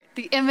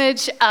The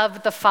image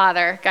of the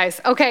Father, guys.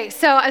 Okay,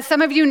 so as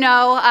some of you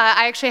know,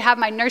 I actually have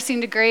my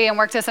nursing degree and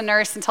worked as a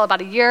nurse until about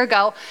a year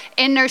ago.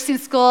 In nursing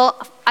school,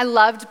 I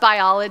loved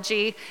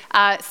biology,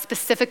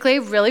 specifically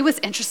really was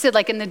interested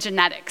in the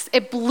genetics.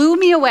 It blew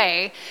me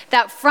away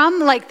that from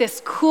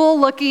this cool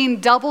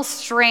looking double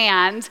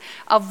strand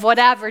of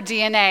whatever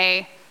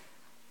DNA,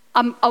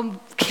 a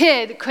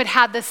kid could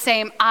have the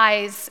same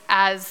eyes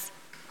as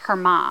her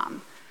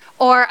mom.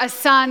 Or a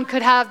son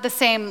could have the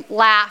same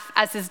laugh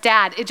as his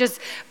dad. It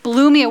just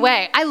blew me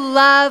away. I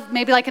love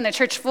maybe in a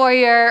church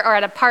foyer or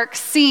at a park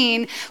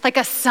scene,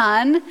 a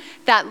son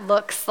that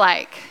looks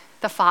like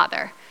the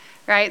father,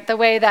 right? The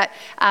way that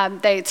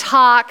they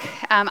talk.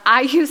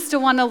 I used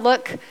to want to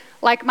look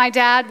like my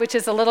dad, which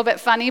is a little bit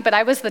funny, but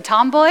I was the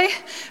tomboy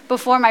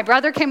before my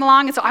brother came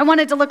along, and so I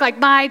wanted to look like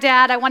my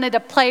dad. I wanted to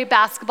play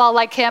basketball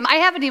like him. I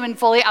haven't even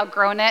fully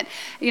outgrown it.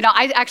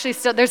 I actually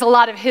still, there's a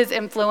lot of his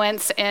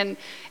influence in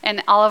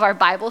all of our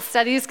Bible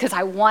studies because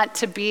I want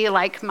to be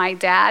like my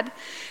dad.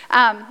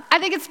 I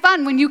think it's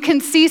fun when you can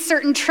see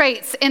certain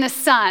traits in a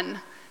son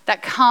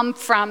that come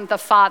from the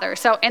father.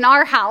 So in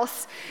our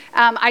house,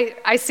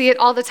 I see it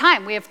all the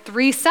time. We have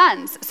 3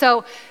 sons.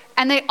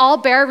 And they all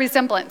bear a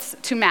resemblance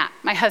to Matt,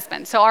 my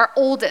husband. So our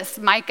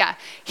oldest, Micah,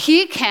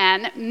 he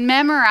can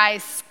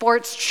memorize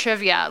sports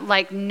trivia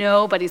like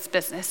nobody's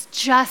business,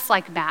 just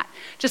like Matt.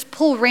 Just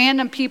pull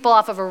random people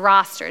off of a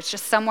roster. It's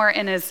just somewhere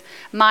in his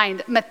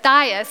mind.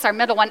 Matthias, our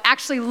middle one,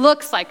 actually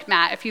looks like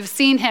Matt. If you've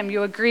seen him,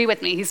 you agree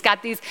with me. He's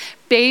got these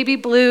baby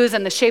blues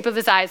and the shape of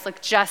his eyes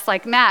look just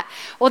like Matt.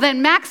 Well,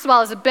 then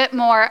Maxwell is a bit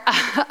more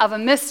of a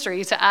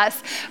mystery to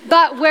us.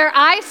 But where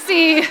I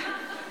see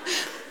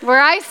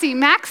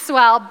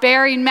Maxwell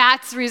bearing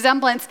Matt's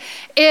resemblance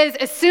is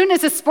as soon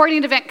as a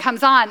sporting event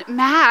comes on,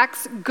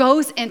 Max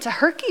goes into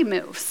herky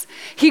moves.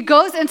 He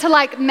goes into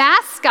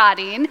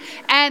mascotting,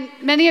 and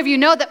many of you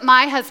know that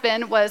my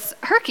husband was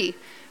herky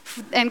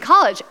in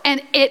college,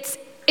 and it's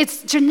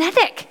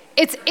genetic.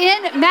 It's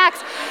in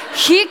Max.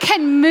 He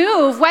can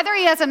move, whether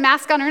he has a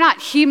mask on or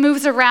not, he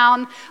moves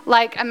around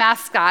like a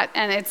mascot,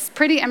 and it's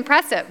pretty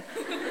impressive.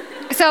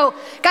 So,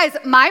 guys,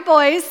 my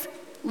boys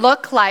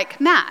look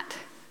like Matt.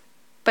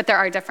 But there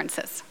are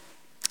differences.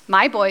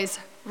 My boys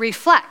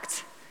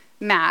reflect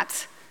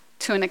Matt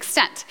to an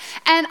extent.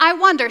 And I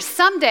wonder,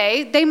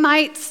 someday they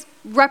might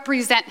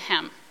represent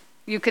him,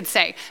 you could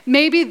say.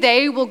 Maybe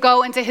they will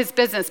go into his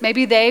business.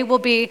 Maybe they will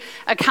be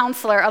a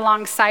counselor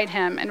alongside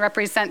him and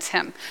represent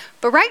him.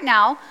 But right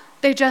now,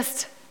 they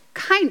just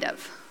kind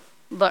of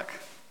look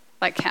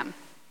like him.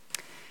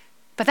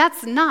 But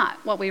that's not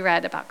what we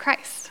read about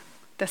Christ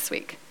this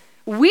week.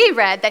 We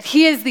read that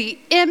he is the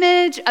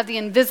image of the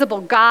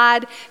invisible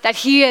God, that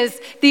he is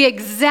the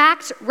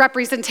exact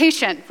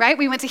representation, right?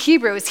 We went to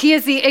Hebrews. He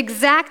is the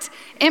exact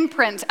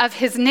imprint of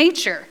his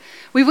nature.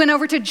 We went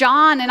over to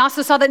John and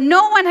also saw that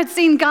no one had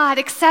seen God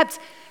except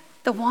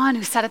the one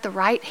who sat at the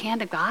right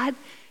hand of God.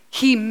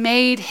 He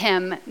made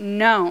him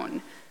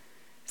known.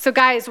 So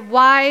guys,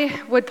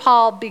 why would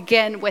Paul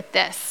begin with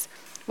this?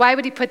 Why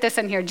would he put this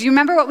in here? Do you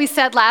remember what we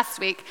said last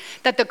week?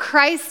 That the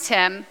Christ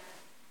hymn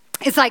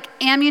is like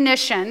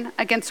ammunition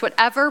against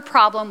whatever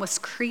problem was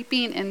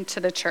creeping into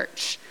the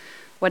church.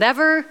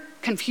 Whatever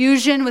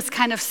confusion was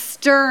kind of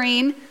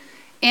stirring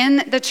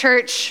in the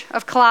church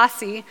of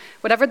Colossae,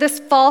 whatever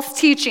this false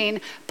teaching,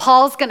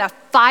 Paul's going to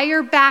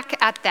fire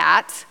back at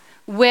that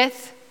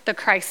with the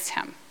Christ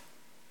hymn.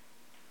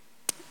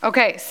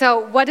 Okay,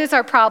 so what is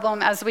our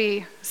problem as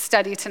we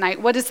study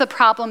tonight? What is the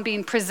problem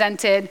being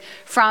presented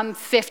from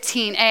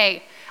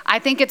 15a? I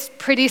think it's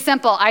pretty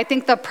simple. I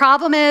think the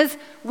problem is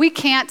we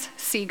can't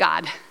see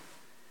God.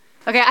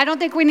 Okay, I don't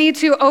think we need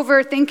to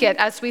overthink it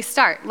as we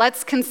start.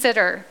 Let's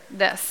consider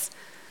this.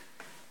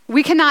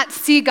 We cannot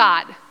see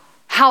God.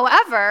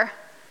 However,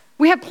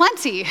 we have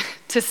plenty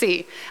to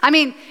see. I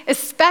mean,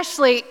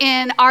 especially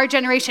in our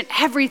generation,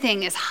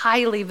 everything is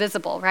highly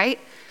visible, right?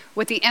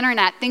 With the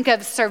internet, think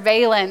of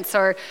surveillance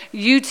or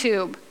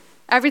YouTube.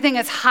 Everything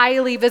is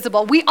highly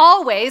visible. We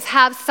always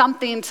have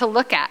something to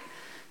look at.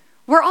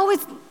 We're always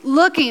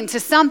looking to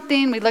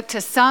something. We look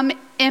to some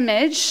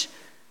image.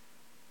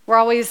 We're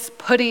always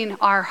putting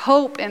our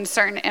hope in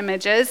certain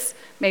images,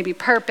 maybe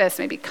purpose,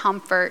 maybe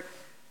comfort.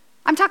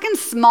 I'm talking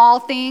small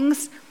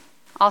things,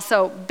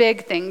 also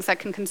big things that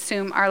can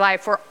consume our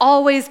life. We're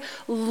always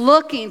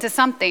looking to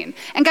something.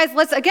 And guys,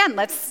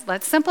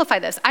 let's simplify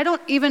this. I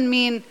don't even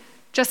mean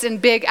just in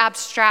big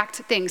abstract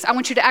things. I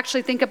want you to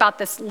actually think about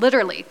this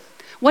literally.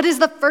 What is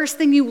the first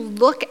thing you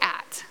look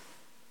at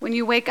when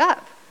you wake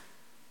up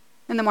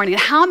in the morning?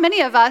 How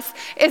many of us,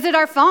 is it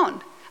our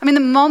phone? I mean,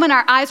 the moment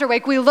our eyes are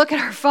awake, we look at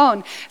our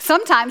phone,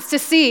 sometimes to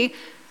see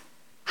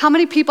how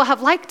many people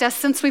have liked us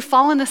since we've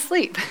fallen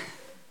asleep,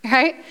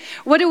 right?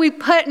 What do we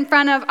put in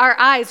front of our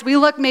eyes? We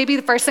look maybe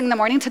the first thing in the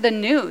morning to the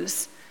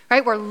news,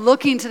 right? We're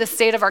looking to the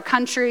state of our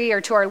country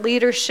or to our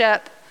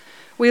leadership.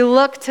 We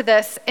look to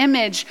this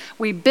image.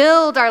 We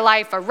build our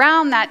life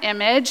around that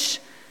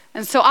image,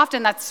 and so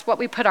often that's what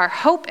we put our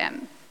hope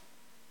in.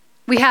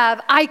 We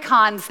have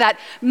icons that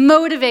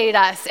motivate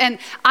us and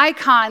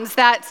icons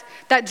that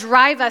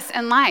drive us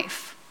in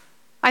life.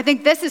 I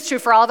think this is true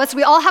for all of us.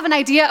 We all have an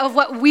idea of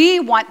what we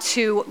want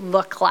to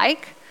look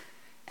like,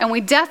 and we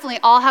definitely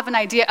all have an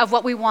idea of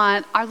what we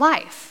want our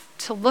life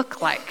to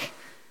look like.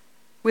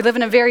 We live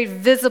in a very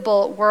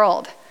visible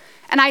world.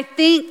 And I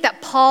think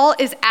that Paul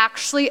is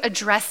actually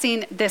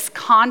addressing this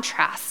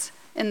contrast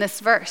in this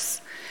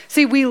verse.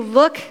 See, we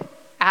look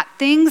at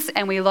things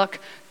and we look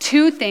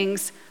to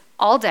things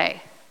all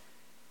day,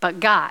 but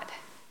God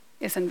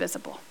is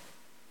invisible.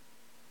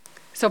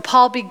 So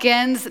Paul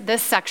begins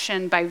this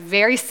section by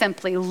very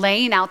simply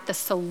laying out the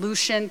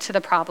solution to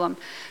the problem.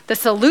 The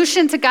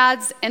solution to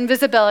God's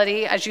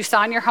invisibility, as you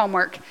saw in your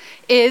homework,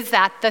 is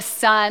that the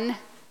Son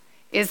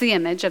is the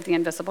image of the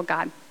invisible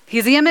God.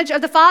 He's the image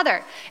of the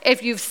Father.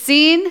 If you've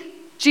seen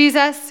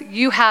Jesus,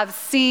 you have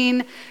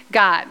seen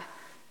God.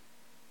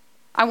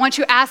 I want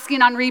you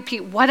asking on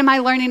repeat, what am I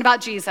learning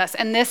about Jesus?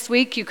 And this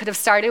week you could have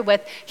started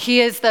with,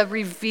 he is the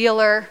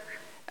revealer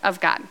of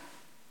God.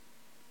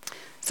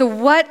 So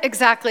what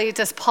exactly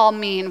does Paul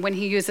mean when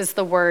he uses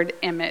the word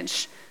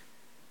image?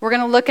 We're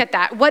going to look at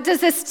that. What does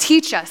this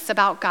teach us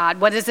about God?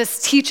 What does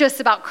this teach us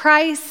about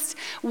Christ?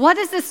 What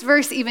does this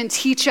verse even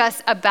teach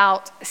us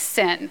about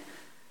sin?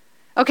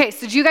 Okay,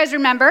 so do you guys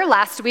remember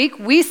last week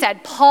we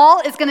said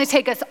Paul is going to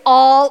take us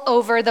all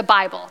over the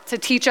Bible to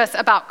teach us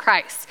about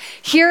Christ.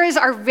 Here is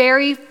our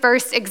very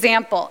first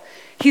example.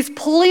 He's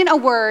pulling a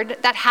word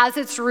that has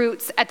its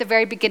roots at the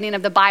very beginning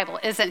of the Bible,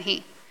 isn't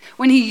he?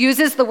 When he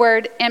uses the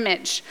word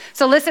image.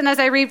 So listen as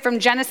I read from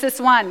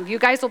Genesis 1. You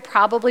guys will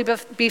probably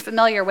be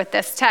familiar with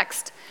this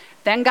text.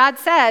 Then God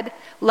said,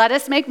 "Let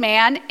us make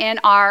man in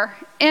our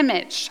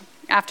image,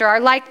 after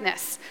our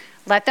likeness.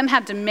 Let them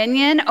have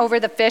dominion over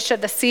the fish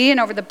of the sea and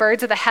over the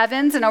birds of the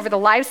heavens and over the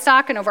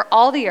livestock and over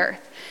all the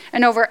earth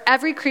and over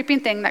every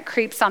creeping thing that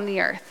creeps on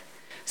the earth."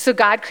 So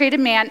God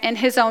created man in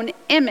his own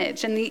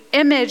image. In the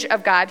image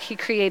of God, he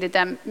created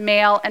them.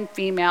 Male and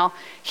female,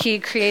 he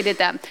created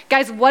them.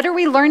 Guys, what are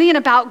we learning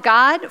about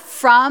God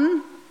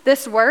from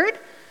this word?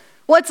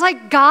 Well, it's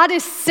like God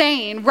is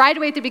saying right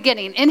away at the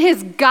beginning, in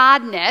his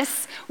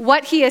godness,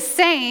 what he is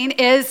saying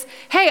is,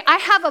 hey, I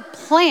have a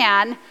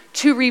plan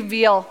to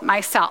reveal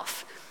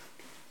myself.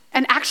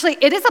 And actually,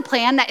 it is a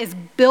plan that is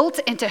built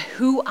into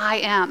who I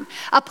am.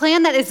 A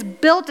plan that is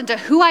built into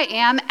who I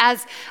am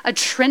as a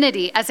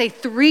Trinity, as a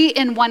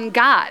three-in-one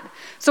God.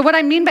 So what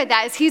I mean by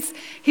that is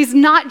he's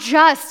not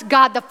just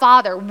God the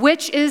Father,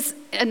 which is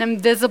an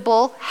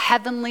invisible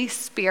heavenly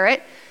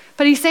spirit,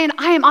 but he's saying,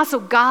 I am also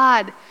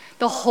God,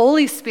 the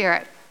Holy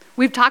Spirit.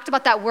 We've talked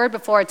about that word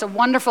before. It's a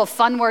wonderful,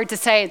 fun word to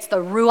say. It's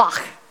the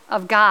ruach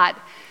of God.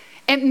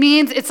 It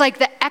means it's like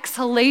the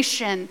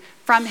exhalation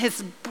from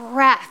his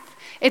breath.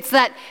 It's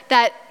that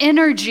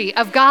energy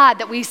of God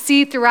that we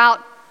see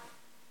throughout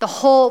the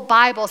whole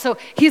Bible. So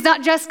he's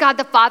not just God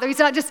the Father. He's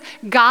not just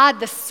God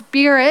the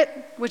Spirit,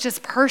 which is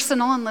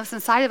personal and lives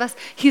inside of us.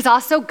 He's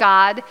also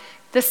God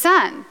the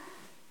Son.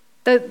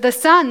 The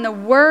Son, the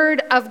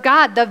Word of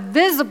God, the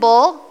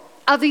visible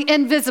of the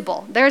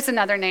invisible. There's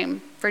another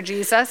name for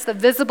Jesus, the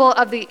visible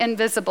of the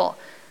invisible.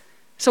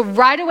 So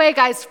right away,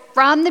 guys,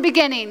 from the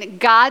beginning,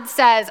 God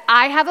says,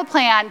 I have a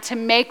plan to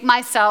make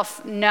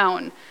myself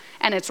known.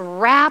 And it's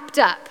wrapped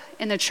up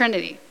in the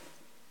Trinity.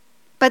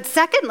 But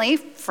secondly,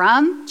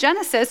 from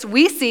Genesis,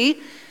 we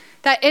see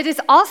that it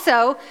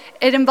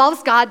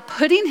involves God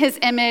putting his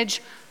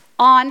image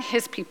on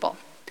his people,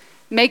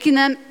 making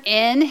them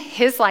in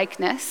his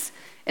likeness.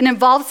 It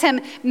involves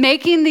him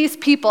making these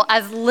people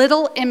as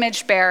little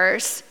image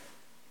bearers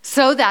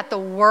so that the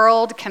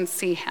world can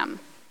see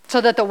him,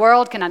 so that the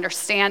world can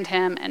understand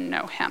him and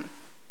know him.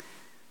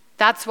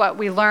 That's what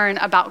we learn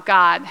about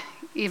God,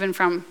 even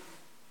from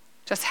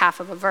just half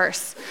of a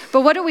verse.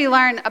 But what do we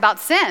learn about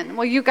sin?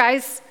 Well, you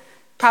guys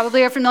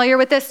probably are familiar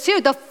with this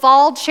too. The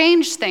fall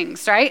changed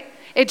things, right?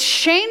 It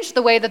changed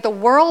the way that the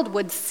world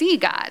would see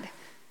God.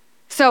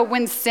 So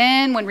when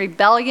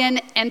rebellion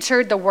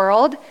entered the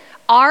world,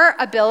 our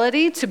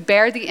ability to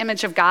bear the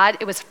image of God,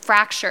 it was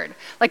fractured,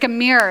 like a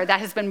mirror that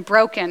has been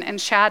broken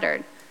and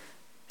shattered.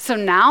 So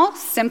now,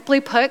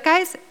 simply put,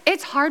 guys,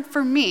 it's hard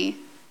for me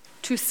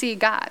to see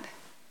God.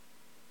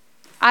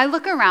 I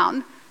look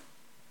around,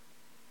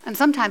 and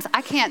sometimes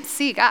I can't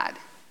see God.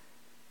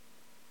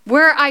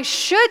 Where I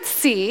should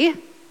see,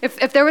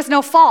 if there was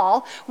no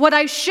fall, what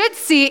I should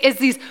see is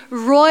these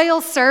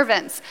royal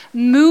servants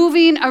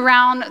moving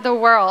around the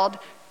world,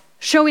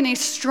 showing a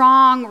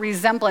strong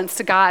resemblance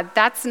to God.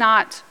 That's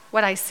not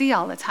what I see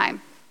all the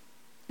time.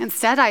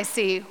 Instead, I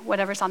see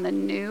whatever's on the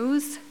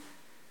news.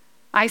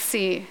 I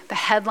see the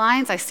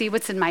headlines. I see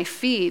what's in my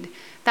feed.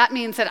 That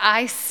means that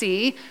I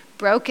see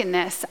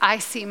brokenness. I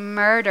see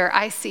murder.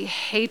 I see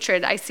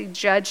hatred. I see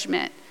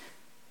judgment.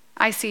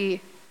 I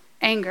see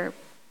anger,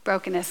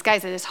 brokenness.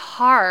 Guys, it is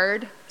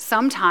hard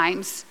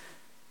sometimes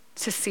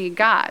to see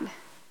God.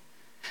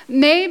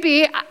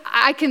 Maybe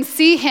I can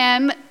see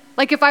him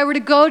like if I were to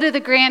go to the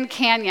Grand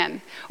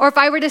Canyon or if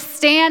I were to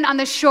stand on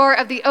the shore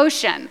of the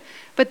ocean.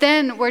 But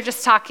then we're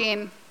just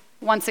talking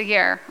once a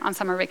year on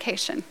summer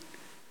vacation.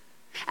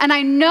 And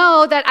I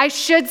know that I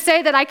should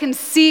say that I can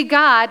see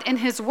God in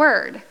his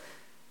word.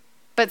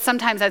 but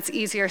sometimes that's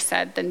easier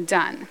said than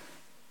done.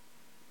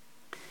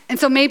 And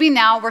so maybe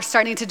now we're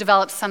starting to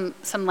develop some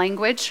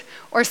language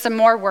or some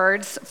more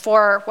words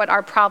for what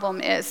our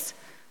problem is.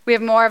 We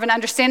have more of an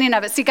understanding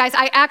of it. See, guys,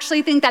 I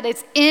actually think that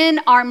it's in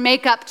our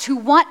makeup to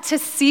want to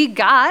see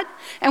God,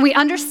 and we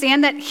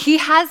understand that he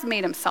has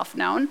made himself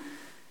known.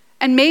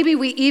 And maybe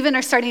we even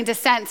are starting to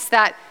sense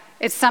that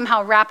it's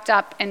somehow wrapped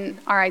up in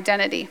our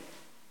identity.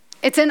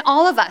 It's in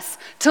all of us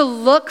to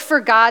look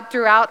for God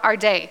throughout our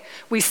day.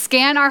 We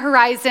scan our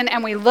horizon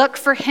and we look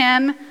for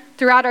him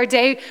throughout our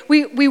day.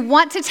 We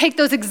want to take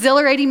those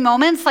exhilarating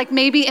moments, like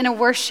maybe in a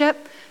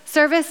worship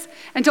service,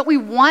 and don't we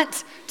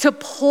want to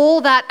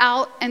pull that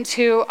out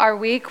into our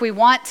week? We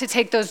want to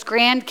take those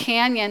Grand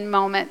Canyon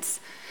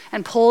moments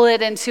and pull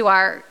it into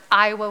our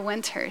Iowa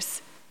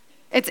winters.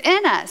 It's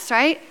in us,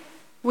 right?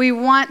 We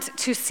want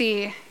to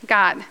see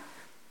God.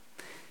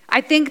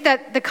 I think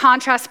that the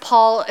contrast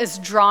Paul is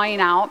drawing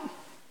out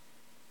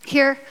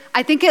here,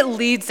 I think it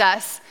leads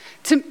us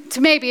to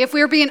maybe, if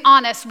we were being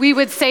honest, we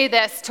would say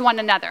this to one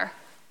another.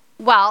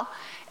 Well,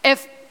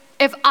 if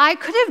I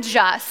could have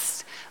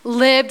just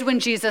lived when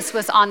Jesus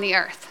was on the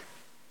earth,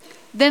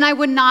 then I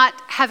would not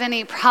have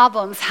any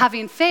problems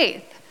having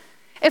faith.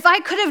 If I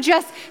could have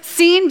just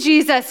seen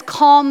Jesus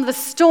calm the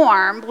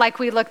storm like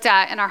we looked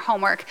at in our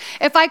homework,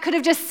 if I could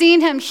have just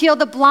seen him heal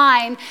the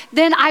blind,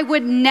 then I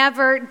would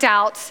never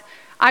doubt,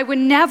 I would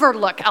never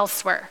look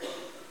elsewhere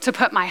to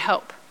put my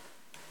hope.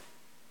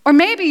 Or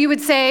maybe you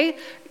would say,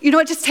 you know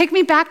what, just take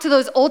me back to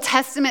those Old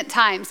Testament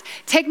times.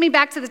 Take me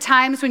back to the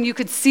times when you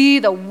could see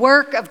the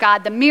work of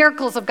God, the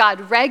miracles of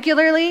God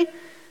regularly.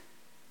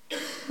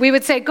 We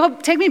would say, go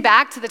take me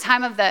back to the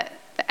time of the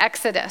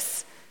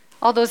Exodus.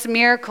 All those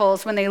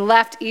miracles when they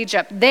left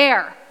Egypt.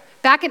 There,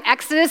 back in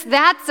Exodus,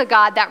 that's a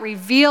God that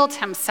revealed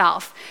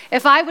himself.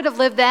 If I would have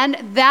lived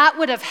then, that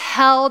would have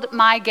held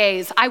my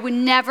gaze. I would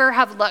never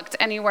have looked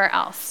anywhere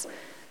else.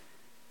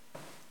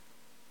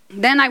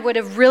 Then I would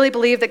have really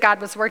believed that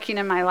God was working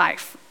in my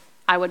life.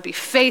 I would be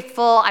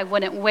faithful. I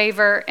wouldn't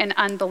waver in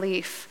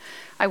unbelief.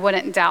 I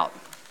wouldn't doubt.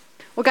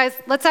 Well, guys,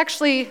 let's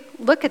actually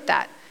look at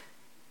that.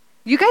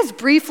 You guys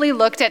briefly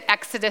looked at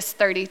Exodus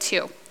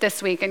 32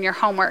 this week in your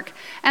homework.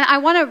 And I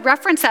want to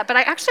reference that, but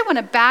I actually want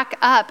to back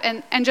up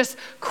and just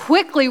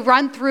quickly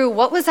run through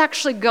what was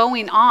actually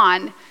going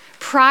on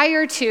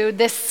prior to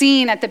this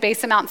scene at the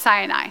base of Mount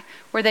Sinai,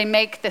 where they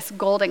make this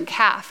golden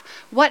calf.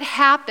 What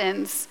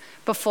happens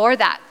before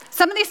that?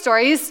 Some of these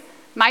stories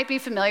might be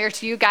familiar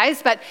to you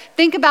guys, but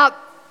think about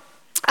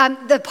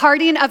the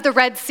parting of the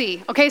Red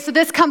Sea. Okay, so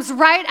this comes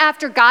right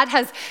after God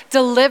has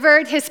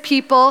delivered his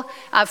people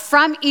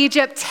from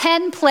Egypt,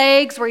 10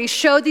 plagues where he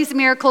showed these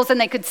miracles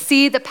and they could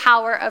see the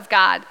power of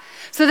God.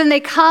 So then they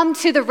come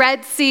to the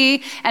Red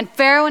Sea and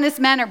Pharaoh and his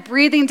men are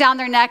breathing down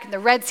their neck and the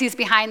Red Sea's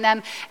behind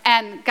them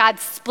and God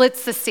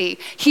splits the sea.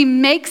 He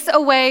makes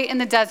a way in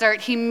the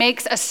desert. He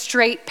makes a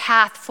straight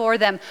path for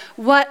them.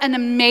 What an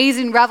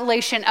amazing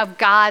revelation of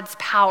God's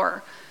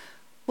power.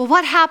 Well,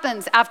 what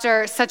happens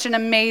after such an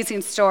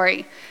amazing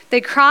story?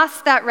 They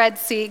cross that Red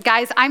Sea.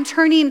 Guys, I'm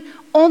turning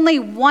only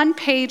one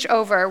page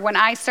over when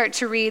I start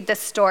to read this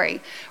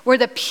story, where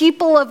the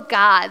people of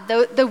God,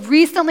 the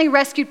recently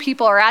rescued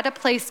people, are at a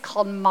place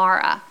called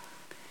Marah,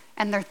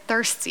 and they're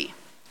thirsty.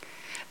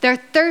 They're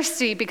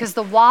thirsty because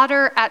the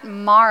water at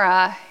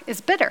Marah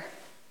is bitter,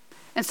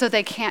 and so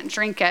they can't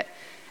drink it.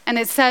 And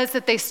it says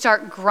that they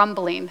start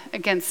grumbling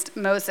against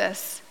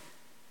Moses.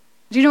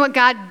 Do you know what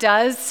God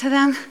does to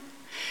them?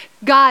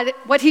 God,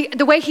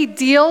 the way he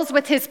deals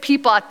with his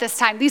people at this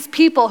time, these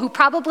people who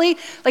probably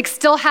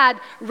still had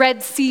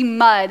Red Sea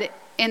mud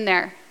in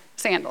their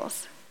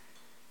sandals.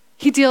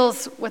 He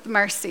deals with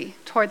mercy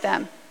toward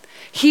them.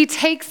 He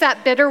takes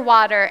that bitter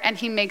water and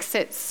he makes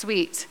it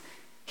sweet.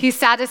 He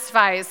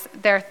satisfies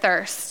their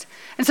thirst.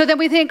 And so then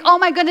we think, oh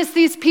my goodness,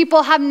 these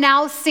people have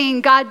now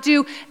seen God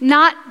do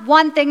not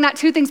one thing, not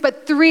two things,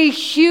 but 3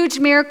 huge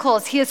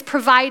miracles. He has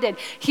provided.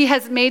 He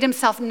has made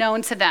himself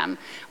known to them.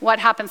 What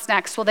happens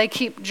next? Well, they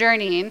keep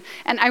journeying.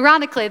 And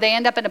ironically, they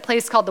end up in a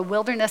place called the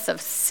Wilderness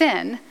of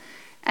Sin.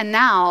 And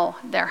now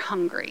they're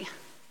hungry.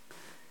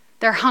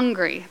 They're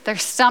hungry. Their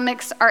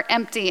stomachs are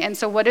empty. And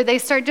so what do they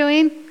start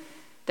doing?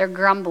 They're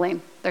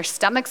grumbling. Their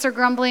stomachs are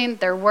grumbling.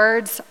 Their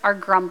words are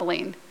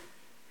grumbling.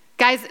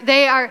 Guys,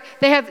 they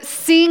have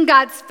seen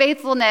God's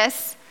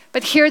faithfulness,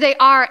 but here they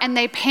are and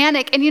they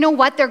panic. And you know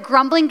what? Their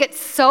grumbling gets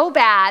so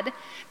bad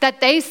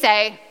that they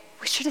say,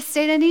 we should have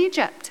stayed in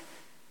Egypt.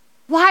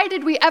 Why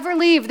did we ever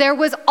leave? There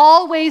was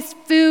always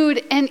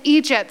food in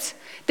Egypt.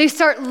 They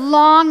start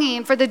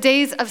longing for the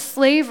days of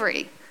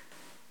slavery.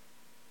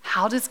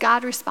 How does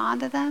God respond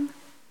to them?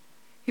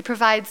 He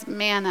provides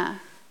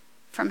manna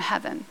from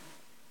heaven.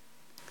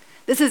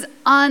 This is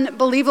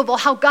unbelievable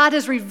how God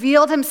has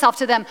revealed himself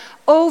to them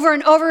over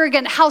and over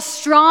again, how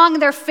strong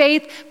their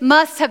faith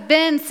must have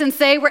been since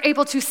they were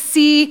able to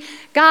see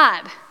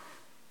God.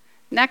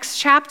 Next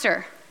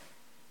chapter.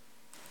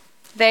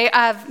 They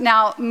have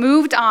now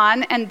moved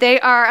on and they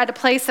are at a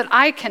place that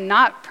I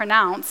cannot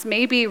pronounce,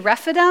 maybe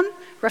Rephidim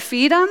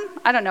Rephidim?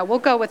 I don't know, we'll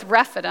go with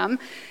Rephidim.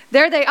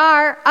 There they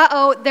are.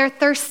 They're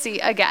thirsty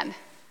again.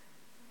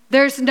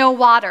 There's no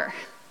water.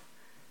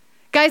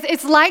 Guys,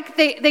 it's like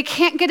they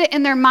can't get it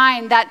in their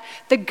mind that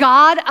the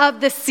God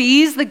of the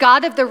seas, the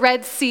God of the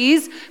Red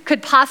Seas,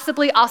 could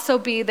possibly also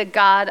be the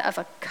God of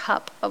a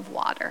cup of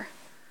water.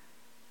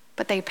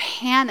 But they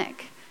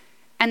panic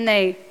and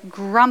they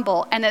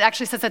grumble, and it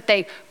actually says that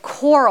they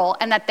quarrel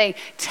and that they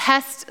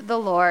test the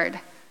Lord.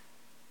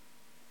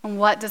 And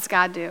what does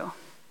God do?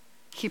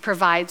 He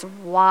provides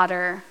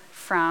water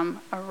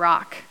from a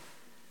rock.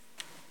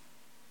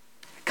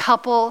 A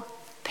couple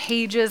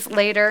pages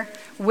later,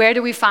 where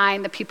do we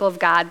find the people of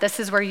God? This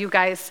is where you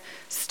guys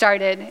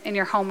started in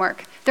your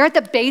homework. They're at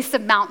the base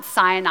of Mount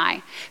Sinai.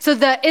 So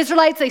the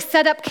Israelites, they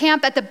set up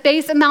camp at the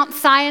base of Mount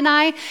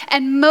Sinai,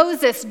 and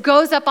Moses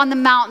goes up on the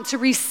mountain to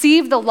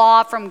receive the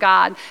law from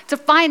God, to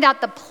find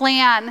out the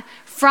plan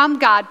from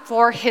God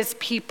for his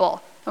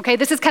people. Okay,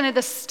 this is kind of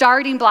the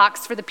starting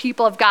blocks for the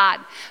people of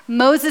God.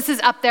 Moses is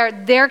up there,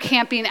 they're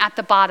camping at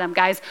the bottom,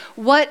 guys.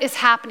 What is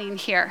happening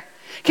here?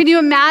 Can you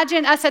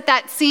imagine us at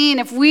that scene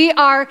if we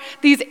are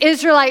these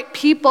Israelite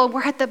people,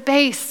 we're at the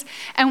base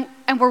and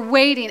we're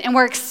waiting and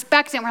we're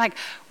expecting, we're like,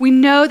 we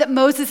know that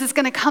Moses is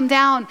gonna come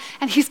down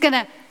and he's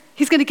gonna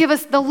give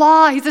us the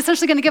law. He's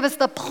essentially gonna give us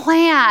the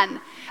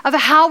plan of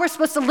how we're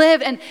supposed to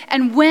live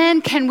and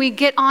when can we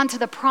get onto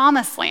the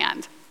promised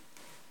land.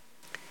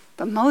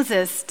 But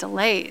Moses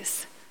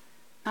delays,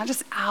 not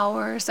just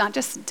hours, not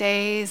just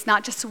days,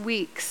 not just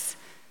weeks,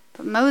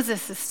 but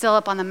Moses is still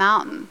up on the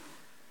mountain.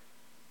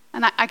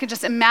 And I could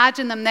just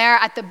imagine them there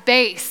at the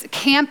base,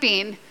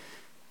 camping,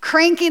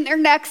 cranking their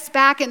necks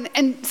back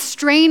and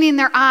straining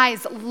their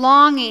eyes,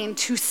 longing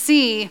to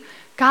see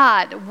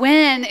God.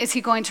 When is he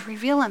going to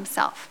reveal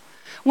himself?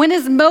 When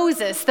is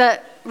Moses,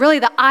 really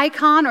the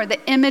icon or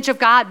the image of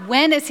God,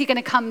 when is he going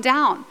to come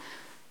down?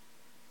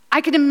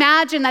 I could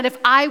imagine that if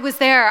I was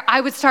there,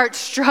 I would start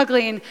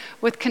struggling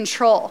with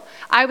control.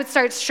 I would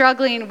start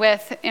struggling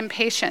with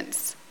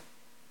impatience.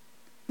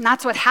 And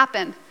that's what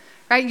happened.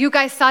 Right? You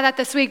guys saw that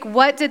this week.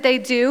 What did they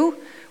do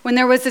when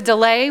there was a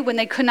delay, when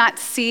they could not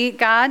see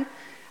God?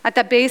 At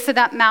the base of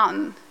that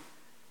mountain,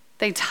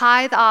 they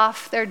tithe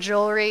off their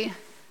jewelry,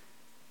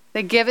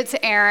 they give it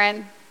to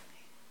Aaron,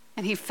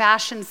 and he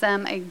fashions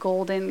them a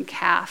golden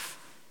calf.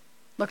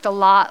 Looked a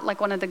lot like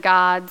one of the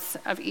gods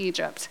of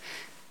Egypt.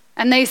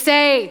 And they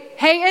say,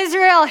 hey,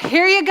 Israel,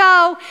 here you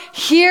go.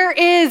 Here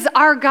is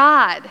our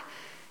God.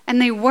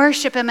 And they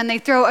worship him and they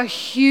throw a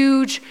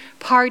huge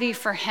party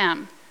for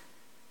him.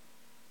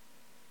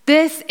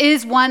 This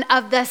is one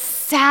of the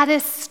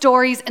saddest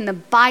stories in the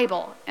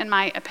Bible, in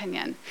my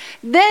opinion.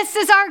 This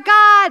is our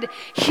God.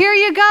 Here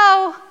you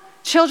go,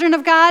 children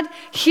of God.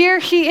 Here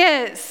he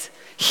is.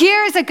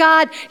 Here's a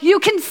God you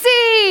can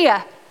see.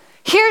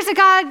 Here's a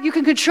God you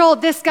can control.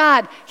 This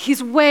God,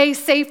 he's way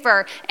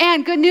safer.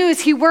 And good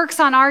news, he works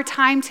on our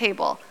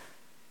timetable.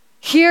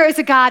 Here is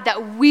a God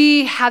that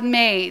we have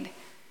made.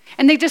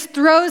 And they just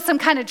throw some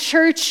kind of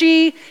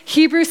churchy,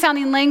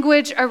 Hebrew-sounding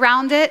language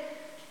around it.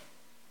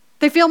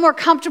 They feel more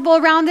comfortable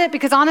around it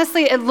because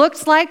honestly, it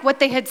looked like what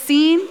they had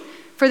seen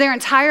for their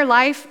entire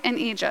life in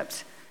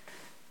Egypt.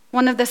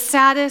 One of the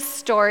saddest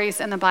stories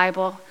in the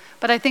Bible,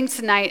 but I think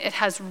tonight it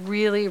has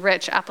really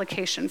rich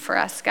application for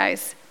us,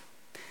 guys.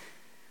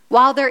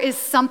 While there is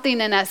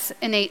something in us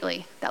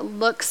innately that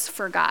looks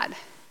for God,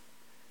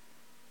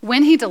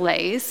 when he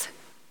delays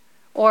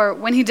or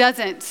when he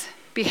doesn't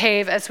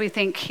behave as we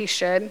think he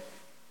should,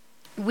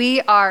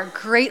 we are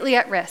greatly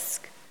at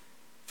risk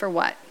for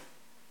what?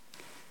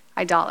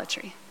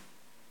 Idolatry.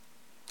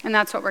 And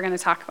that's what we're going to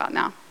talk about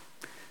now.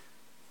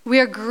 We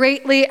are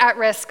greatly at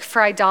risk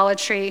for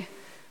idolatry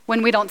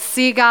when we don't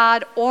see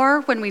God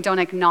or when we don't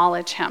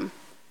acknowledge him.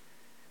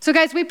 So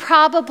guys, we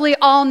probably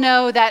all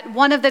know that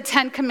one of the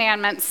 10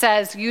 commandments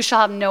says, you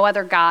shall have no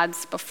other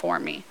gods before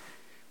me.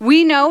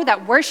 We know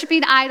that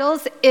worshiping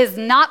idols is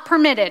not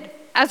permitted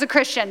as a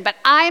Christian, but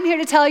I am here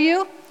to tell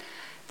you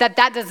that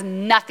that does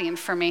nothing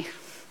for me.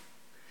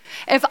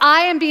 If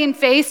I am being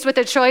faced with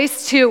a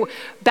choice to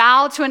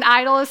bow to an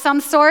idol of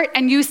some sort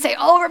and you say,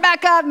 oh,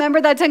 Rebecca,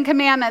 remember that 10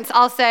 commandments,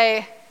 I'll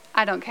say,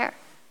 I don't care.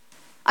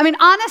 I mean,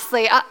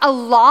 honestly, a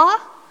law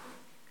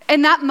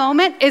in that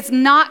moment is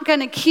not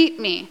going to keep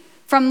me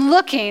from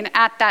looking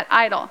at that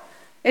idol.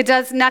 It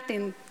does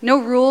nothing.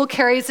 No rule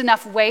carries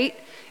enough weight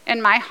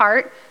in my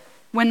heart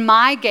when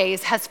my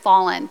gaze has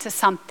fallen to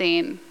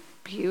something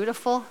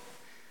beautiful,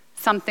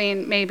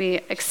 something maybe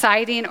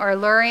exciting or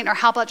alluring, or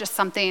how about just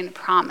something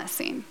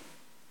promising?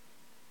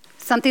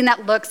 Something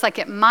that looks like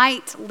it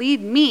might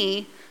lead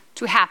me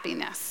to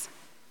happiness.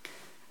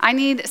 I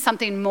need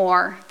something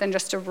more than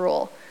just a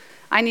rule.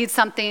 I need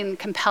something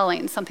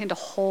compelling, something to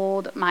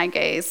hold my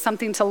gaze,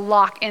 something to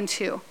lock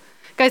into.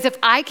 Guys, if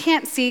I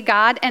can't see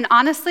God, and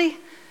honestly,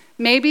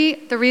 maybe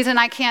the reason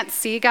I can't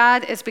see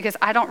God is because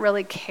I don't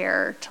really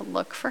care to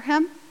look for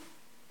him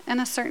in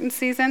a certain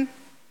season,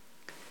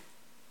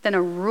 then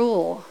a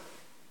rule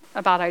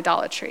about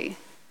idolatry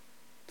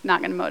is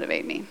not going to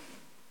motivate me.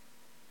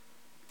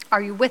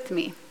 Are you with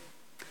me?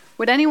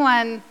 Would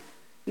anyone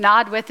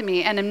nod with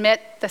me and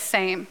admit the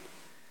same.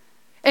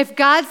 If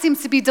God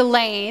seems to be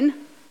delaying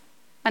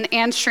on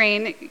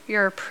answering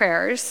your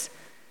prayers,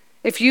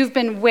 if you've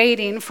been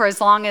waiting for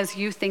as long as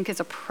you think is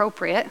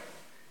appropriate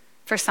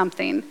for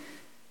something,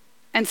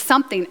 and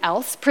something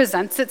else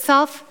presents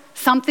itself,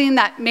 something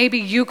that maybe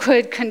you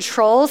could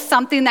control,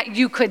 something that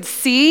you could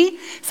see,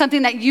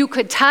 something that you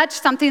could touch,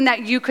 something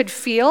that you could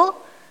feel,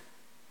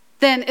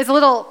 then is a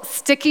little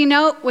sticky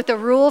note with a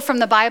rule from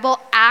the Bible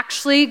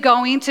actually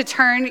going to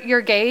turn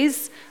your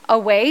gaze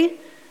away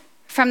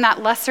from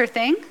that lesser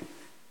thing?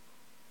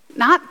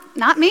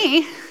 Not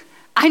me.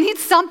 I need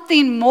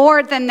something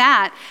more than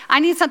that.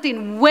 I need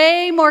something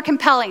way more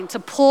compelling to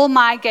pull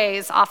my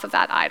gaze off of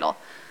that idol.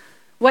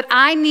 What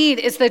I need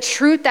is the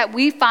truth that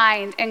we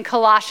find in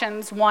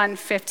Colossians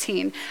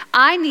 1:15.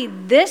 I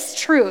need this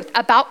truth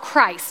about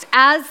Christ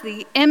as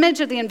the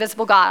image of the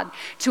invisible God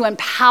to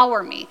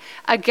empower me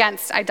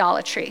against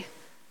idolatry.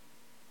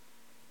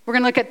 We're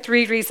going to look at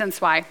 3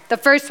 reasons why. The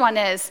first one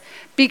is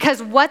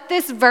because what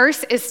this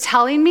verse is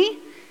telling me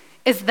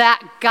is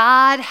that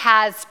God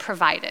has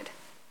provided.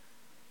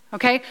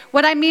 Okay?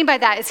 What I mean by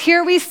that is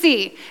here we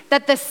see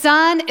that the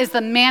Son is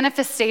the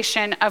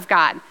manifestation of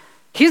God.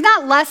 He's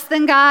not less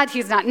than God.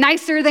 He's not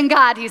nicer than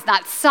God. He's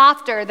not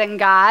softer than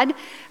God.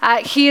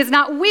 He is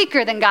not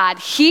weaker than God.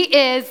 He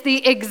is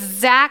the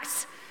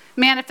exact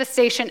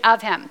manifestation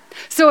of him.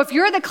 So if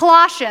you're the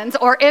Colossians,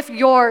 or if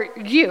you're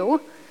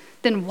you,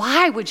 then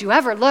why would you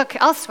ever look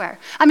elsewhere?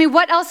 I mean,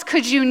 what else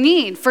could you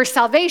need for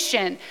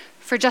salvation,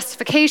 for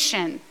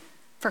justification,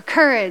 for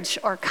courage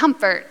or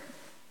comfort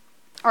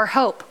or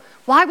hope?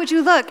 Why would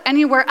you look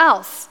anywhere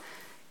else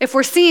if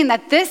we're seeing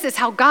that this is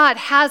how God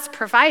has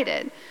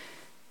provided?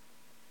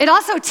 It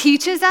also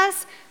teaches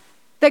us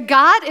that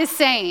God is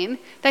saying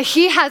that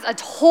he has a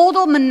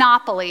total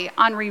monopoly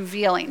on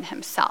revealing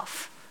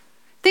himself.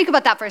 Think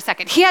about that for a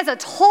second. He has a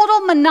total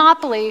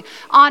monopoly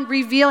on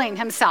revealing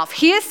himself.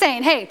 He is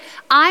saying, hey,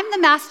 I'm the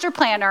master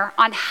planner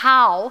on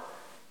how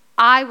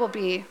I will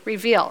be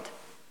revealed.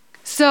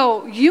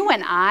 So you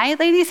and I,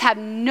 ladies, have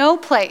no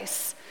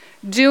place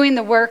doing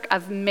the work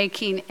of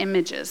making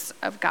images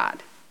of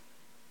God.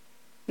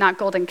 Not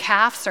golden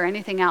calves or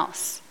anything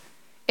else.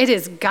 It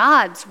is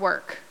God's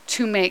work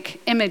to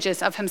make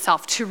images of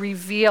himself, to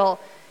reveal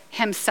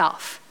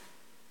himself.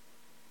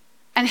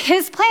 And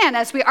his plan,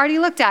 as we already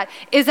looked at,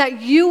 is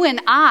that you and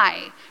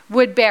I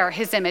would bear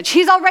his image.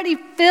 He's already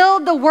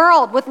filled the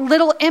world with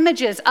little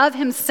images of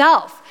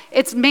himself.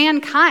 It's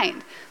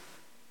mankind.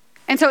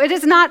 And so it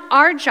is not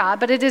our job,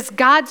 but it is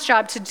God's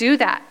job to do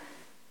that.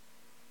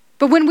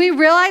 But when we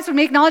realize, when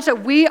we acknowledge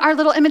that we are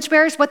little image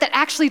bearers, what that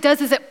actually does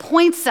is it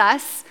points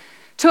us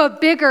to a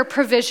bigger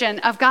provision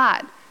of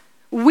God.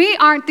 We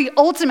aren't the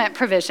ultimate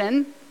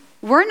provision.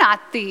 We're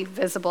not the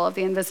visible of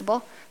the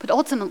invisible, but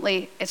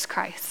ultimately it's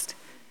Christ,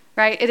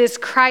 right? It is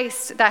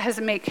Christ that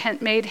has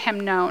made him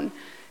known.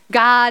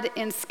 God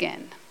in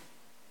skin,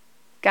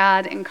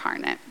 God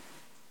incarnate.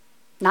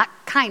 Not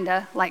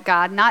kinda like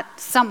God, not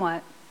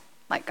somewhat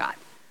like God,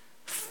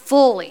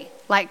 fully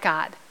like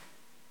God.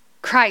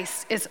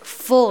 Christ is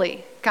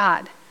fully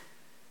God.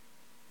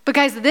 But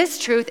guys, this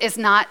truth is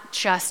not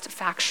just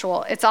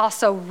factual. It's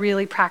also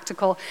really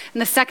practical.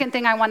 And the second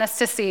thing I want us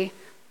to see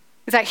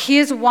is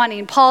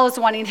that Paul is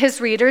wanting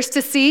his readers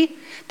to see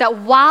that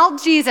while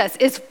Jesus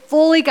is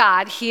fully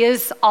God, he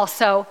is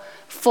also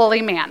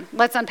fully man.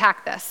 Let's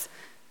unpack this.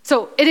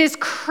 So it is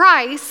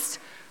Christ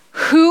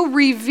who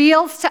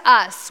reveals to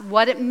us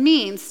what it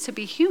means to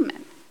be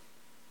human.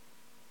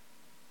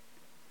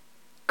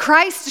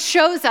 Christ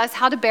shows us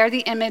how to bear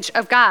the image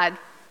of God,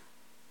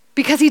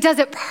 because he does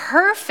it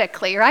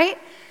perfectly, right?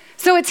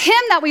 So it's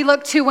him that we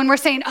look to when we're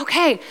saying,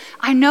 okay,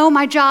 I know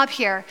my job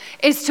here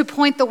is to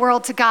point the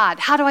world to God.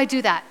 How do I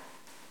do that?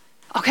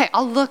 Okay,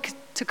 I'll look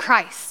to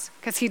Christ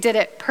because he did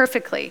it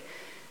perfectly.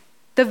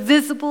 The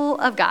visible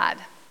of God,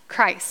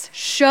 Christ,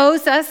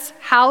 shows us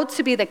how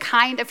to be the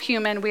kind of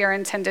human we are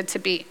intended to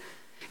be.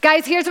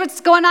 Guys, here's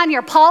what's going on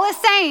here. Paul is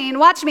saying,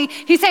 watch me,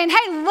 he's saying,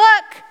 hey,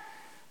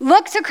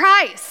 look to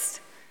Christ.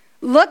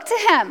 Look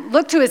to him.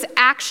 Look to his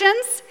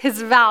actions,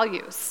 his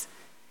values.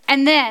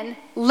 And then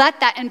let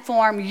that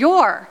inform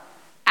your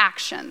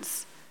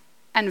actions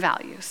and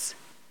values.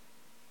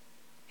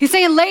 He's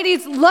saying,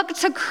 ladies, look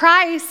to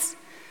Christ.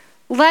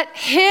 Let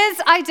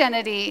his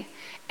identity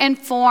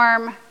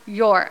inform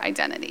your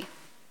identity.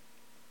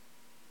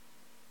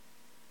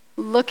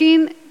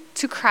 Looking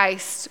to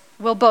Christ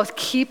will both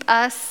keep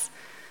us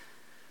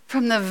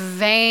from the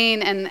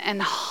vain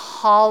and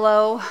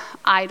hollow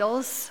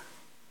idols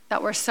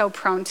that we're so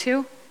prone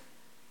to,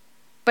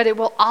 but it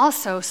will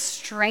also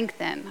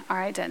strengthen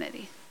our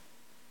identity.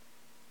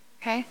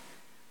 Okay?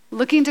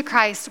 Looking to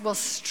Christ will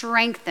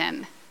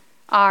strengthen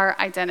our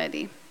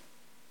identity.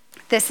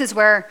 This is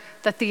where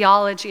the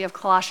theology of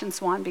Colossians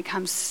 1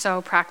 becomes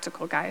so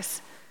practical,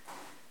 guys.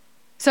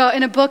 So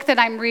in a book that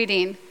I'm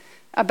reading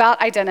about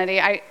identity,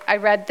 I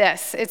read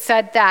this. It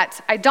said that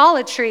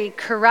idolatry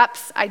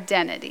corrupts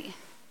identity.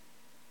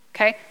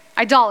 Okay?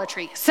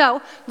 Idolatry.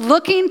 So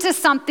looking to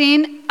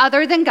something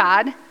other than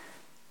God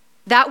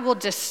that will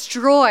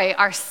destroy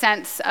our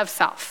sense of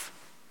self.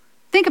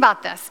 Think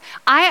about this.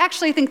 I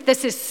actually think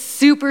this is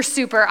super,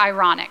 super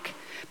ironic.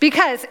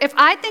 Because if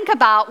I think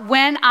about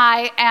when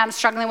I am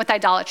struggling with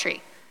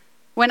idolatry,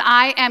 when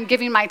I am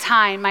giving my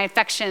time, my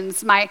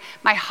affections, my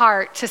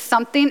heart to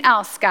something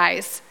else,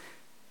 guys,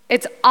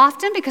 it's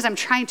often because I'm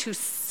trying to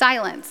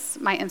silence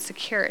my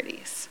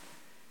insecurities,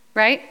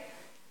 right?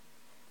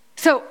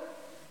 So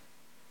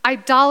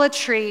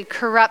idolatry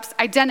corrupts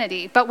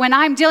identity. But when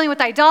I'm dealing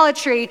with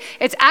idolatry,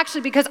 it's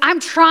actually because I'm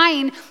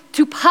trying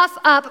to puff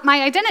up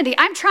my identity.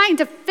 I'm trying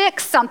to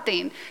fix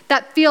something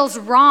that feels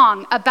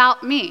wrong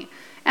about me.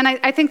 And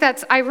I think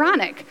that's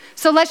ironic.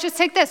 So let's just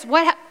take this.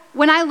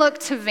 When I look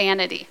to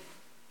vanity,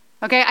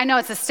 okay, I know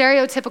it's a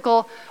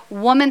stereotypical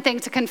woman thing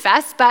to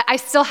confess, but I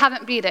still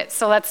haven't beat it,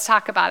 so let's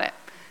talk about it.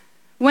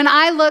 When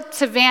I look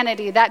to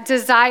vanity, that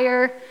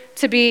desire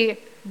to be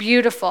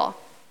beautiful,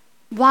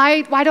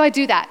 why do I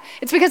do that?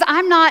 It's because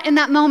I'm not in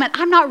that moment.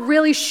 I'm not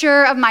really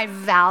sure of my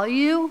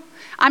value.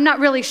 I'm not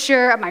really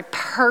sure of my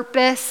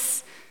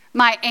purpose,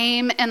 my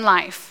aim in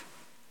life.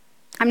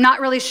 I'm not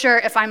really sure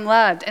if I'm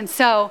loved. And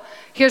so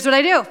here's what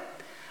I do.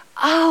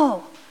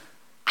 Oh,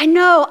 I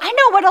know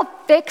what'll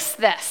fix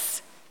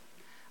this.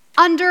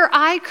 Under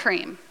eye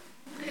cream.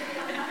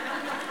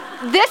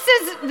 This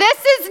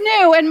is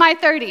new in my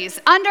 30s.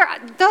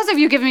 Those of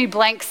you giving me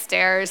blank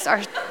stares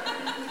are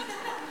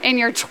in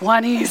your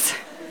 20s.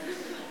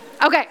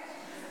 Okay,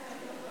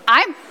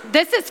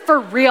 this is for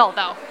real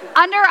though.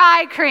 Under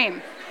eye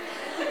cream.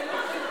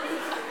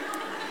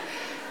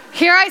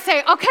 Here I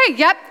say, okay,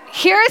 yep,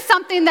 here is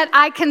something that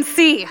I can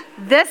see.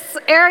 This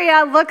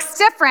area looks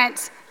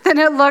different than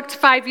it looked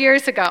 5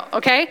 years ago,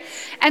 okay?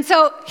 And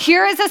so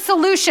here is a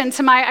solution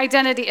to my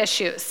identity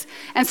issues.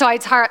 And so I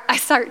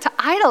start to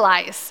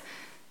idolize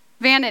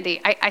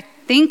vanity. I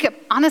think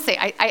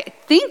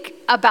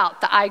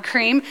about the eye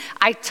cream.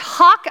 I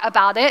talk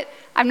about it.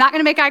 I'm not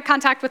gonna make eye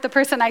contact with the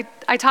person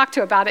I talk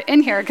to about it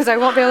in here because I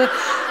won't be able to.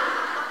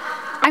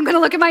 I'm gonna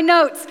look at my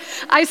notes.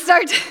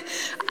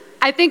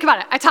 I think about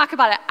it, I talk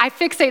about it, I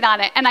fixate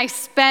on it, and I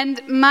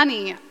spend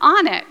money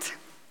on it.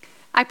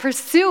 I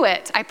pursue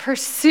it. I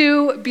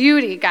pursue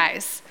beauty,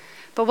 guys.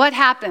 But what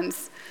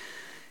happens?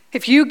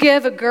 If you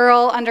give a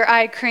girl under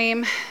eye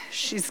cream,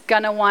 she's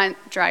gonna want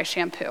dry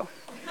shampoo.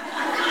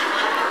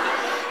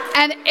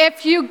 And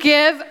if you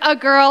give a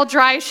girl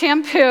dry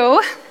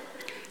shampoo,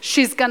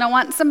 she's gonna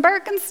want some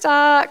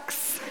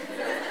Birkenstocks.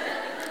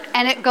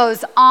 And it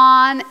goes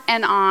on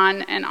and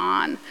on and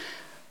on.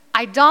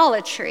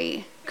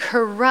 Idolatry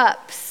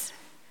corrupts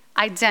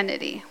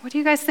identity. What do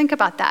you guys think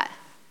about that?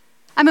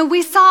 I mean,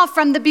 we saw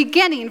from the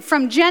beginning,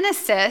 from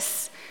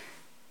Genesis,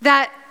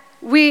 that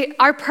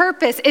our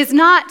purpose is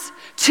not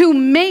to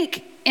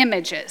make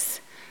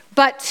images,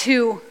 but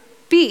to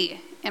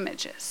be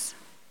images.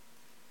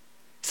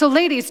 So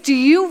ladies, do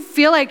you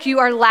feel like you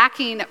are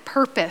lacking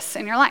purpose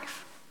in your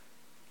life?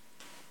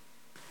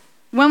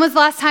 When was the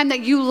last time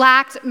that you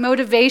lacked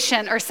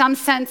motivation or some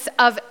sense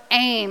of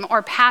aim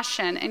or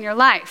passion in your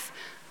life?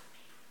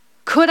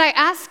 Could I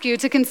ask you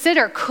to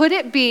consider, could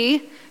it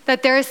be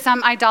that there is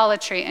some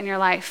idolatry in your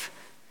life?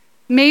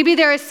 Maybe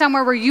there is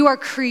somewhere where you are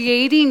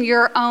creating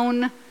your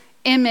own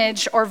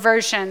image or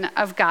version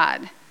of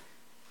God.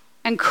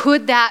 And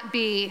could that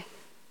be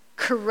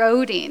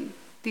corroding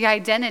the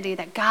identity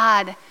that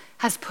God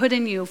has put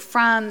in you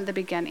from the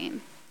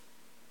beginning?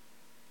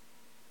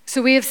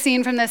 So we have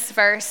seen from this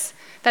verse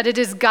that it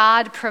is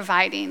God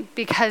providing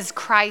because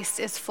Christ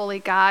is fully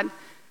God.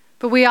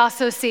 But we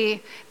also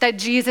see that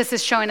Jesus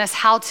is showing us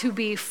how to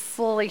be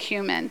fully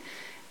human.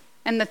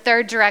 And the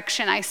third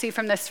direction I see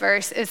from this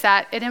verse is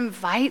that it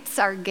invites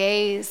our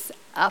gaze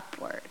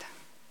upward.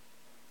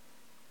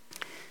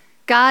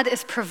 God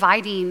is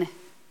providing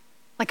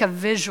like a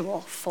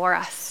visual for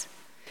us.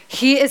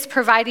 He is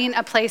providing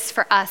a place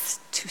for us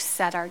to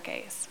set our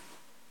gaze.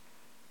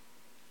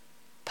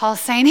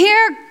 Paul's saying,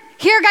 here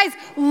guys,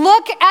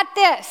 look at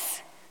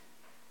this.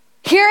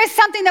 Here is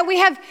something that we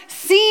have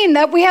seen,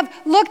 that we have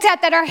looked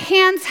at, that our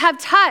hands have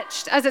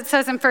touched, as it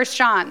says in 1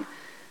 John.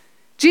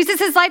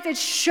 Jesus' life, it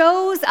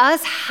shows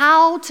us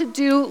how to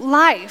do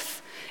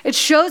life. It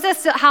shows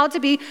us how to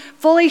be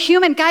fully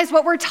human. Guys,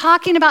 what we're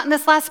talking about in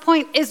this last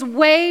point is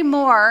way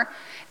more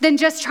than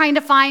just trying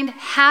to find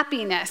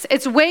happiness.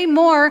 It's way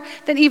more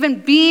than even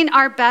being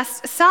our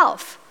best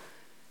self.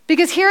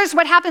 Because here's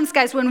what happens,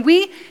 guys. When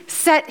we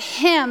set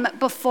him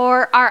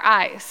before our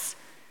eyes,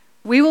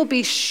 we will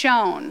be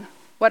shown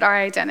what our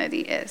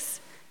identity is.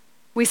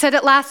 We said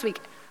it last week.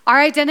 Our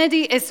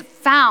identity is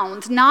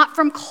found not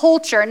from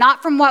culture,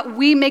 not from what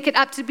we make it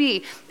up to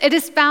be. It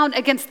is found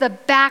against the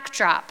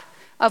backdrop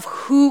of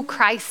who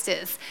Christ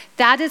is.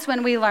 That is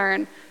when we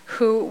learn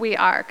who we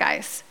are,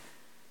 guys.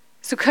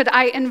 So could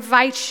I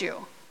invite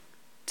you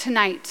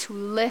tonight to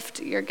lift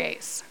your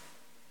gaze?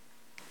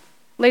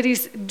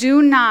 Ladies,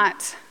 do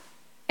not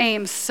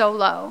aim so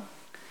low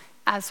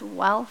as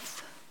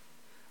wealth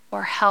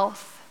or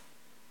health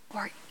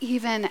or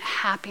even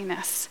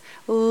happiness.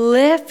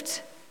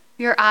 Lift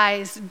your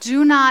eyes.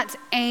 Do not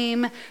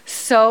aim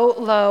so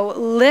low.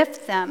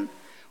 Lift them.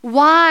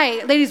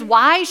 Why, ladies,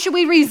 why should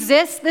we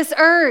resist this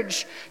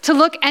urge to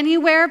look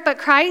anywhere but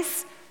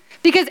Christ?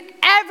 Because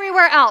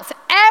everywhere else,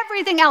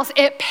 everything else,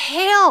 it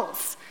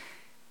pales.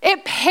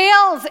 It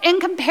pales in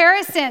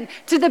comparison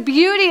to the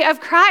beauty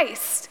of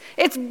Christ.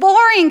 It's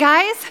boring,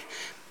 guys.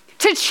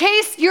 To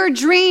chase your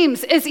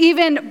dreams is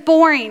even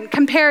boring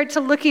compared to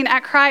looking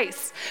at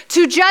Christ.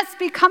 To just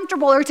be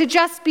comfortable or to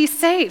just be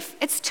safe,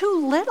 it's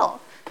too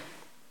little.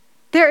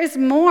 There is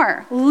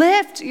more.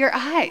 Lift your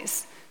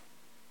eyes.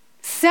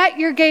 Set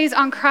your gaze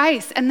on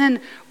Christ and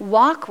then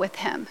walk with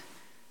him.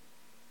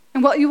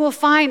 And what you will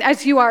find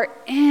as you are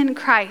in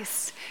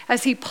Christ,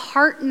 as he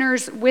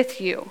partners with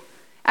you,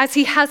 as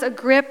he has a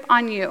grip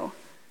on you,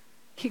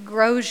 he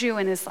grows you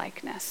in his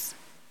likeness.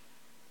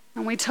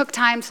 And we took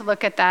time to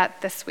look at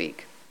that this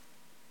week.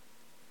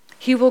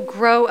 He will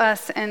grow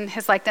us in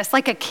his likeness.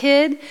 Like a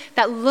kid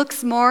that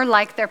looks more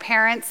like their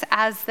parents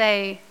as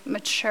they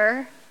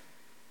mature,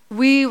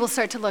 we will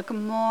start to look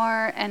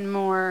more and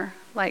more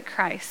like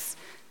Christ.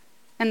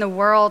 And the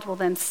world will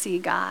then see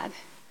God.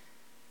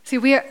 See,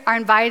 we are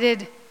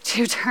invited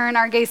to turn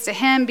our gaze to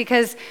him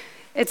because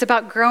it's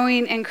about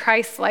growing in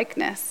Christ's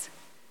likeness.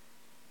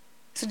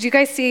 So do you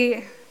guys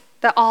see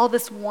that all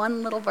this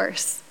one little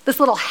verse, this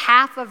little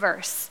half a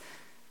verse,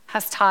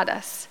 has taught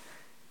us?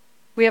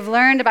 We have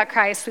learned about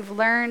Christ, we've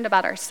learned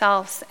about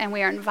ourselves, and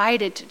we are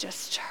invited to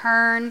just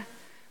turn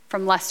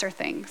from lesser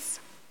things.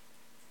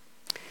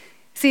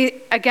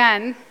 See,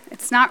 again,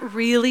 it's not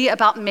really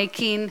about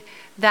making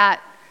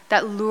that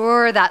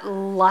lure, that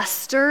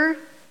luster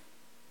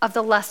of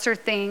the lesser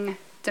thing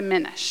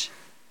diminish.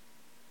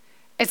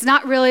 It's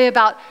not really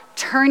about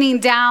turning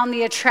down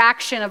the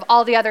attraction of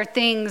all the other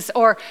things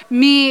or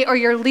me or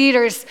your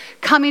leaders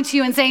coming to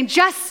you and saying,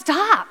 just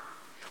stop.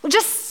 Well,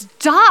 just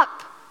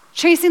stop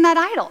chasing that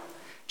idol.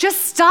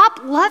 Just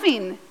stop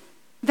loving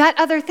that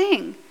other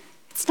thing.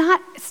 It's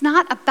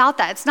not about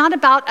that. It's not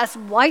about us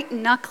white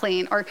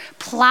knuckling or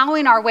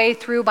plowing our way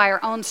through by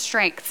our own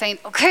strength, saying,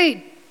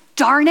 okay,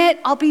 darn it,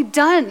 I'll be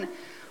done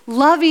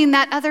loving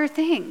that other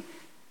thing.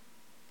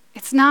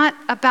 It's not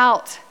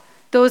about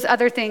those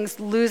other things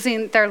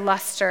losing their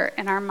luster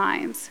in our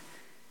minds.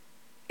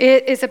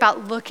 It is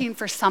about looking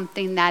for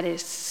something that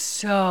is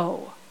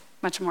so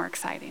much more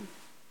exciting.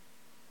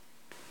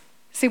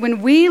 See,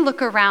 when we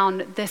look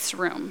around this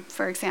room,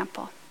 for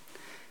example,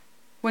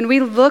 when we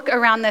look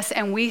around this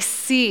and we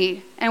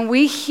see and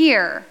we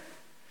hear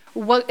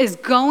what is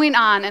going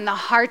on in the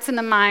hearts and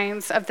the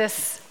minds of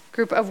this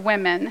group of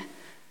women,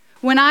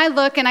 when I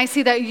look and I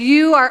see that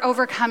you are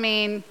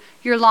overcoming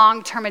your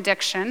long-term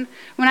addiction,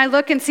 when I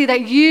look and see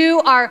that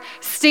you are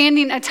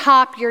standing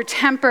atop your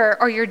temper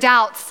or your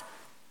doubts,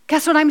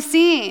 guess what I'm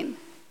seeing?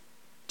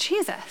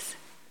 Jesus.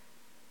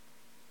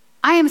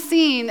 I am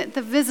seeing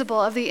the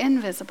visible of the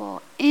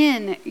invisible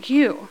in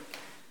you.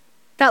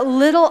 That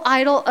little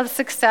idol of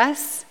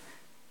success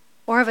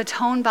or of a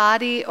toned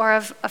body or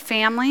of a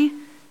family,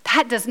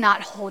 that does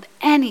not hold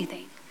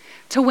anything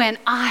to when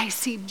I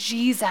see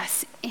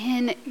Jesus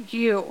in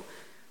you.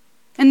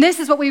 And this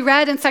is what we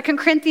read in 2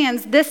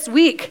 Corinthians this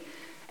week.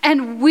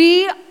 And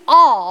we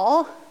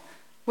all,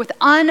 with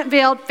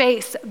unveiled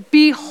face,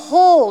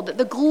 behold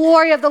the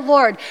glory of the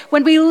Lord.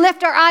 When we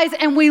lift our eyes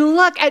and we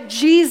look at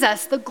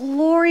Jesus, the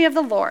glory of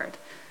the Lord,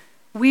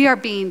 we are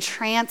being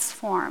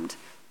transformed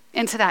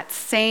into that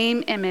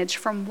same image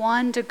from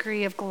one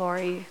degree of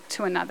glory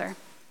to another.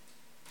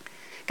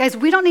 Guys,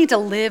 we don't need to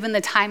live in the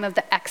time of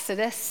the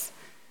Exodus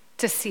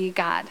to see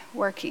God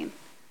working.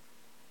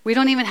 We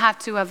don't even have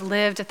to have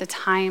lived at the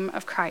time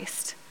of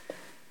Christ.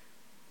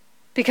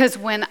 Because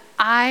when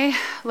I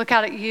look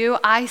out at you,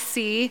 I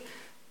see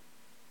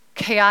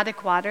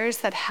chaotic waters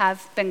that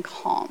have been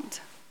calmed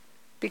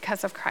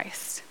because of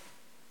Christ.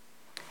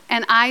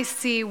 And I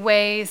see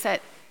ways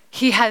that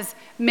he has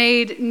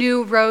made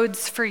new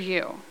roads for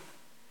you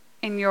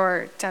in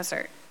your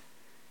desert.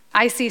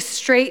 I see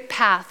straight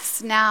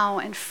paths now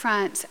in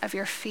front of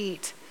your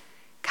feet.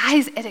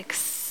 Guys, it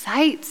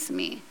excites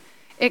me.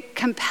 It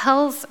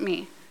compels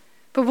me.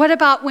 But what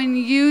about when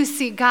you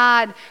see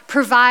God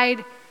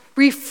provide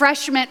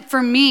refreshment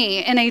for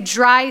me in a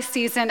dry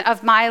season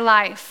of my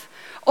life?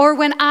 Or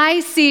when I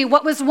see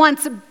what was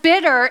once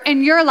bitter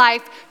in your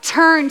life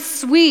turn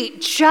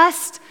sweet,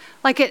 just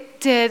like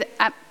it did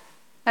at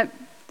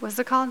what's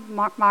it called?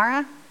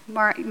 Mara?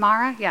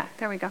 Yeah,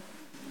 there we go.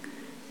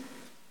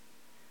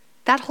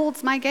 That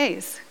holds my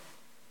gaze.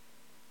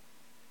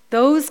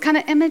 Those kind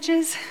of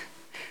images,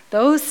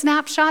 those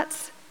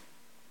snapshots,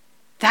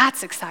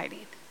 that's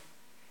exciting.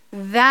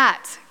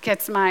 That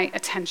gets my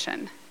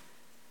attention.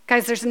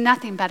 Guys, there's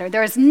nothing better.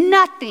 There is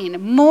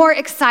nothing more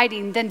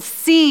exciting than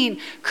seeing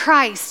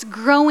Christ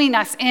growing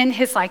us in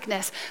his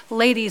likeness.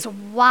 Ladies,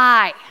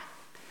 why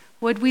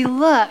would we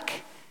look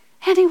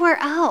anywhere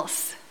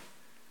else?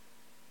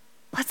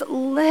 Let's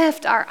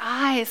lift our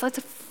eyes. Let's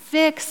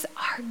fix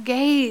our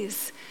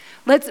gaze.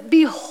 Let's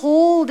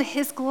behold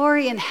his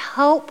glory and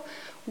help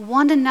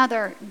one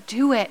another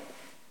do it.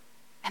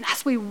 And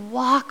as we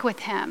walk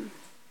with him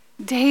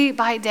day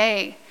by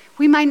day,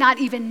 we might not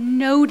even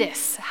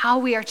notice how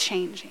we are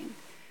changing.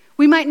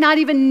 We might not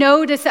even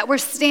notice that we're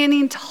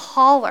standing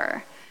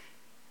taller,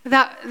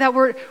 that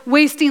we're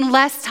wasting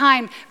less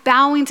time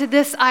bowing to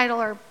this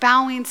idol or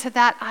bowing to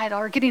that idol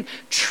or getting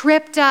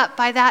tripped up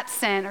by that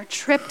sin or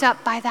tripped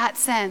up by that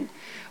sin.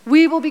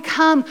 We will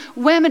become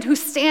women who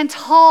stand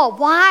tall.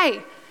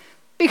 Why?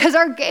 Because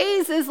our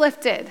gaze is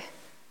lifted.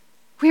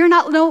 We're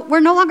no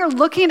longer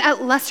looking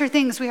at lesser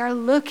things. We are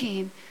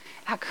looking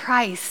at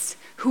Christ,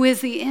 who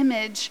is the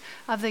image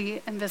of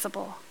the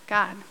invisible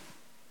God.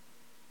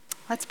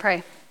 Let's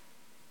pray.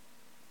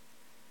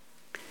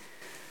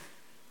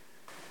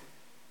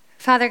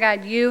 Father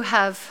God, you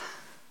have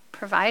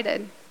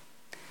provided.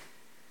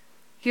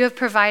 You have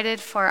provided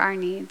for our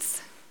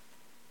needs.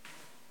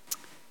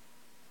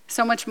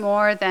 So much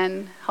more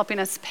than helping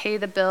us pay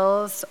the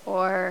bills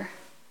or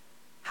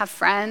have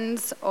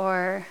friends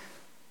or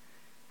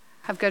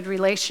have good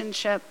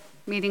relationship,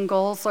 meeting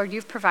goals. Lord,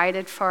 you've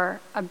provided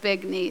for a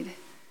big need,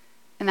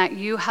 and that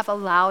you have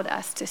allowed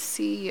us to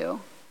see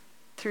you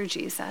through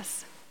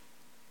Jesus.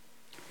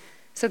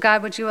 So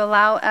God, would you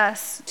allow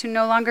us to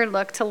no longer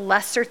look to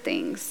lesser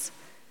things,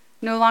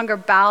 no longer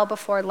bow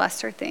before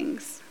lesser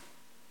things.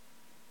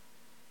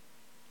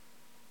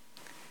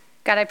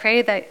 God, I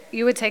pray that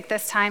you would take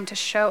this time to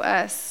show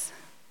us,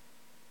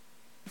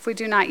 if we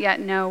do not yet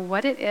know,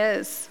 what it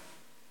is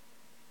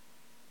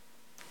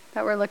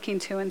that we're looking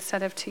to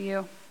instead of to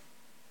you.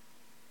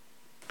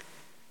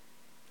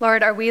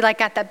 Lord, are we like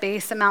at the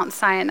base of Mount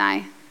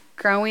Sinai,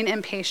 growing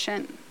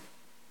impatient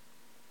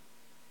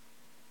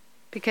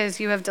because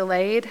you have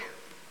delayed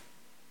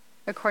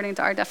according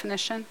to our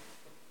definition?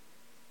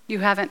 You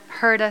haven't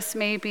heard us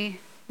maybe.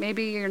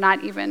 Maybe you're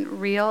not even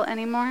real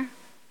anymore.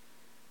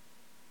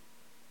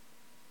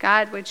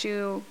 God, would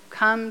you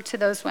come to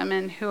those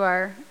women who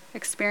are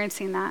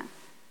experiencing that?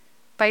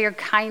 By your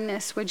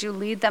kindness, would you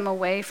lead them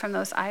away from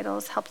those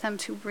idols, help them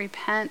to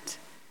repent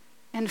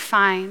and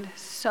find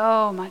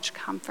so much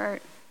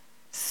comfort,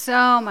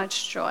 so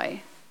much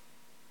joy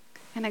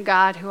in a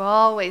God who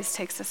always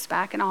takes us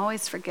back and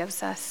always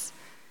forgives us.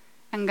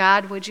 And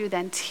God, would you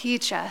then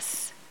teach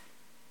us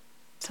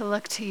to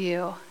look to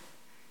you?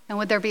 And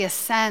would there be a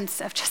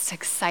sense of just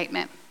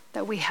excitement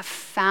that we have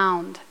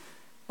found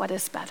what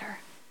is better?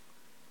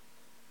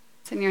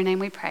 It's in your name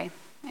we pray.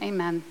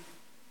 Amen.